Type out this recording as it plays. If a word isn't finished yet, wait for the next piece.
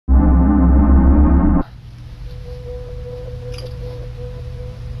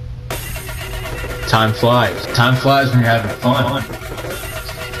Time flies. Time flies when you're having fun.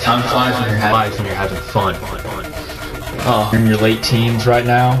 Time flies when you're having fun. Oh, you're in your late teens right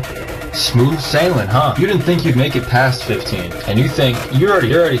now. Smooth sailing, huh? You didn't think you'd make it past 15, and you're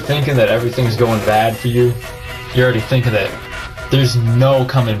already thinking that everything's going bad for you. You're already thinking that there's no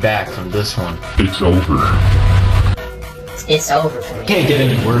coming back from this one. It's over. It's over for me. Can't get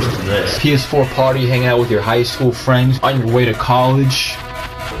any worse than this. PS4 party, hanging out with your high school friends, on your way to college.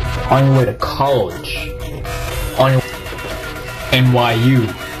 On your way to college. On your NYU.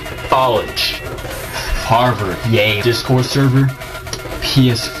 College. Harvard. Yay. Discord server.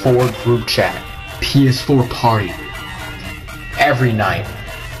 PS4 group chat. PS4 party. Every night.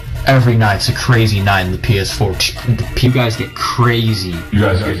 Every night's a crazy night in the PS4. You guys get crazy. You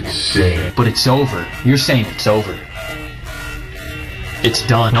guys get insane. But it's over. You're saying it's over. It's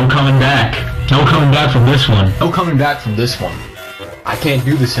done. No coming back. No coming back from this one. No coming back from this one. I can't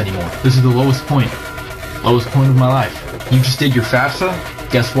do this anymore. This is the lowest point. Lowest point of my life. You just did your FAFSA?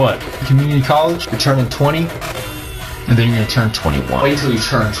 Guess what? Community college, you're turning 20, and then you're gonna turn 21. Wait till you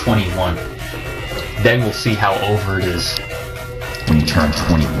turn 21. Then we'll see how over it is when you turn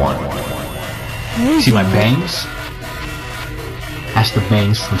 21. See my bangs? That's the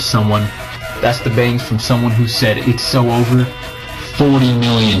bangs from someone. That's the bangs from someone who said it's so over 40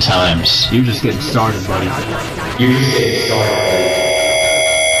 million times. You're just getting started, buddy. You're just getting started.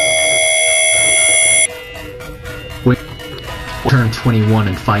 Wait, turn 21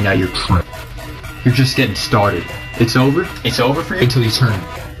 and find out you're true. You're just getting started. It's over? It's over for you? Wait until you turn.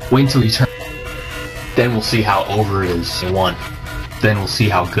 Wait until you turn. Then we'll see how over it is. One. Then we'll see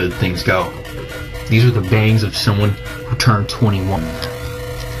how good things go. These are the bangs of someone who turned 21.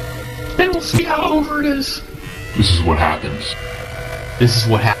 Then we'll see how over it is. This is what happens. This is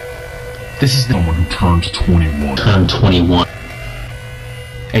what happened. This is the someone who turns 21. Turned 21.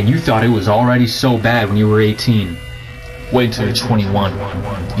 And you thought it was already so bad when you were 18. Wait until you're 21.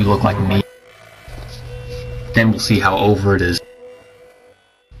 You look like me. Then we'll see how over it is.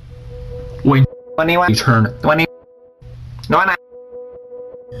 Wait. 21. You turn 20. No, no.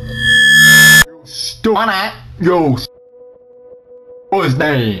 Yo. What's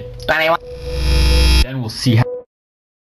name? 21. Then we'll see how.